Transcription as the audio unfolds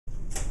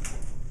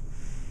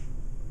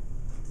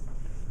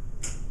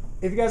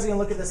if you guys are going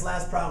to look at this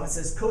last problem, it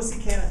says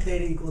cosecant of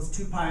theta equals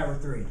 2 pi over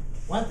 3.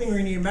 One thing we're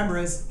going to need to remember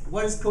is,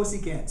 what is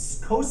cosecant?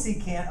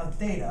 Cosecant of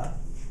theta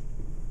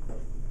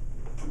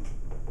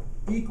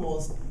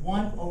equals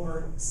 1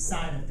 over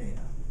sine of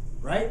theta,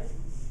 right?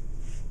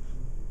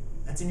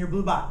 That's in your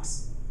blue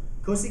box.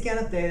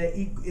 Cosecant of theta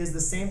is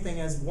the same thing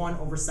as 1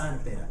 over sine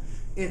of theta.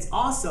 It's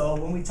also,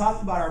 when we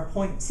talked about our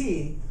point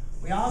T,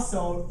 we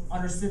also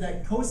understood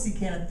that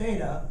cosecant of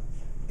theta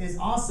is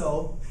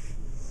also,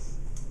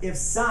 if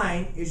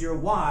sine is your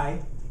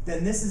y,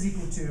 then this is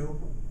equal to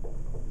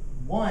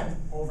 1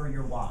 over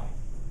your y.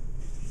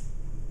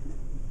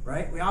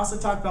 Right? We also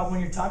talked about when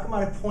you're talking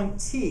about a point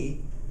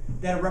T,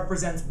 that it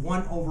represents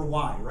 1 over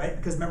y, right?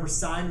 Because remember,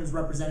 sine was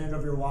representative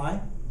of your y.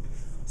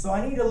 So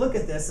I need to look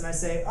at this and I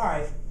say, all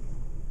right,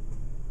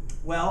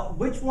 well,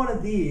 which one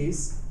of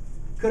these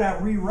could I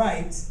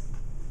rewrite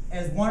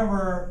as 1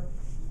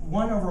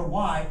 over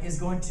y is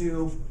going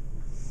to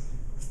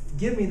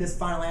give me this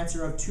final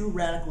answer of 2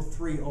 radical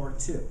 3 over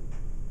 2.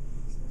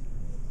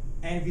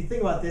 And if you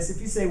think about this,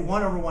 if you say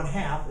 1 over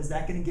 1/2, is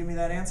that going to give me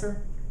that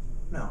answer?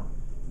 No.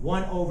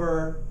 1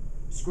 over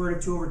square root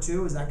of 2 over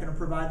 2, is that going to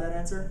provide that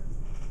answer?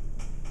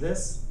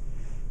 This?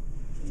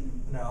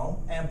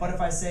 No. But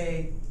if I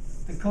say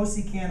the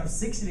cosecant of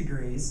 60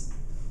 degrees,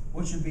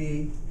 which would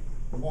be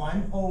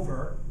 1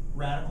 over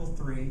radical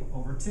 3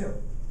 over 2.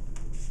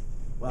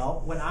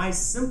 Well, when I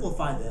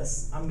simplify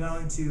this, I'm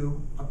going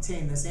to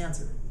obtain this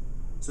answer.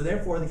 So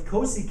therefore, the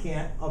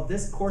cosecant of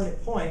this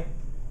coordinate point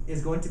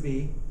is going to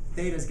be,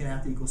 theta is going to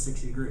have to equal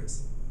 60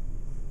 degrees.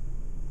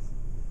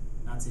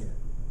 Not seeing it.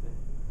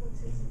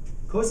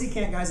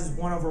 Cosecant, guys, is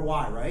 1 over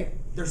y, right?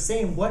 They're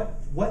saying what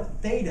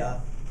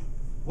theta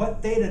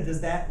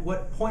does that,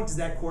 what point does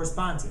that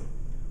correspond to?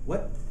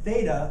 What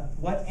theta,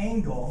 what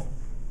angle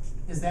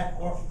is that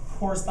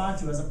correspond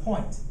to as a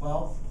point?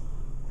 Well,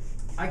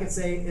 I could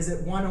say, is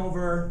it 1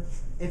 over,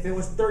 if it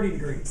was 30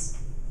 degrees,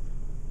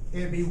 it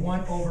would be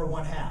 1 over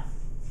 1/2.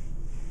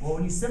 Well,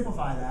 when you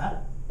simplify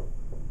that,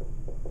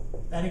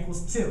 that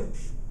equals 2.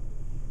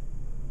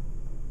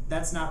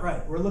 That's not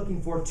right. We're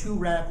looking for 2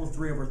 radical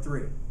 3 over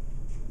 3.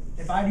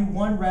 If I do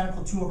 1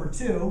 radical 2 over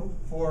 2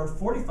 for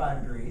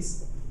 45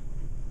 degrees,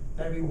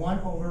 that would be 1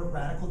 over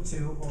radical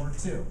 2 over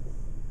 2.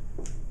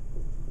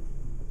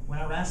 When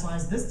I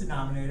rationalize this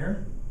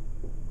denominator,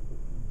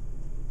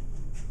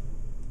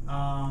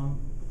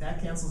 that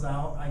cancels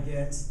out. I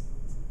get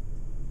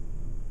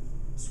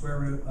square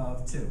root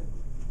of 2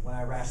 when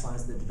I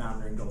rationalize the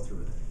denominator and go through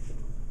with it.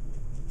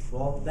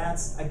 Well,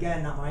 that's,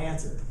 again, not my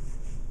answer.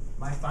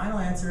 My final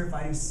answer, if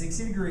I do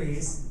 60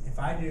 degrees, if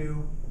I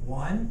do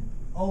 1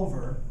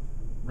 over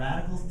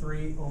radical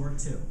 3 over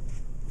 2. You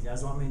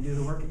guys want me to do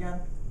the work again?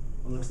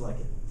 It looks like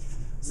it.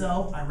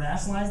 So I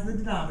rationalize the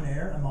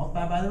denominator. I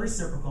multiply by the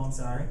reciprocal, I'm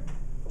sorry.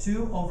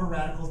 2 over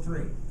radical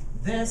 3.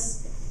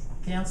 This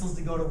cancels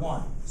to go to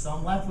 1. So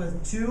I'm left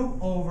with 2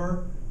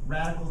 over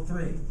radical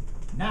 3.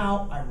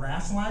 Now I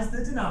rationalize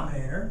the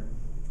denominator,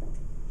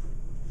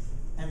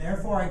 and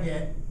therefore I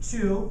get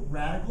 2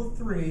 radical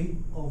 3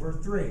 over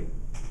 3.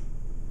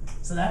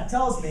 So that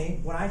tells me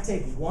when I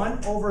take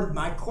 1 over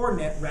my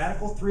coordinate,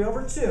 radical 3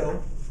 over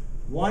 2,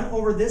 1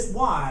 over this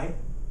y,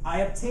 I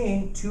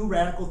obtain 2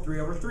 radical 3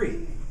 over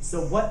 3.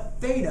 So what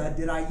theta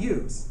did I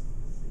use?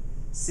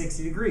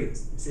 60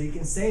 degrees. So you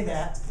can say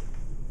that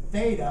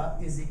theta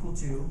is equal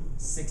to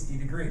 60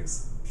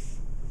 degrees.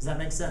 Does that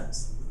make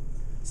sense?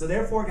 So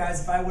therefore,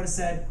 guys, if I would have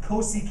said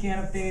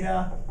cosecant of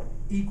theta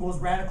equals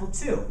radical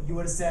 2, you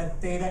would have said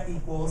theta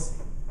equals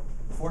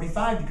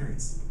 45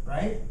 degrees,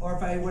 right? Or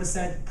if I would have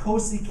said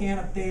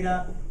cosecant of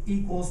theta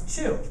equals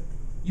 2,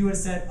 you would have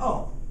said,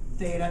 oh,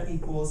 theta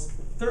equals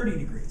 30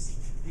 degrees.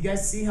 You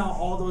guys see how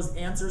all those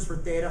answers for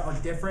theta are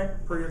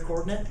different per your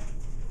coordinate?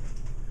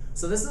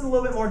 So this is a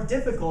little bit more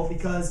difficult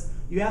because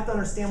you have to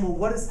understand,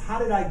 well, how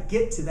did I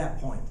get to that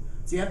point?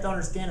 So you have to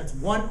understand it's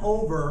 1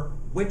 over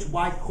which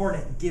y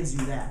coordinate gives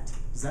you that.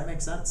 Does that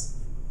make sense?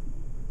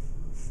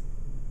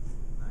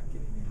 Not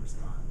giving me a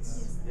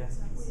response. Yes.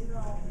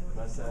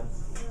 What's that?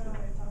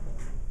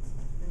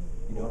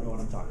 You don't know what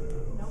I'm talking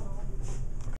about. Nope.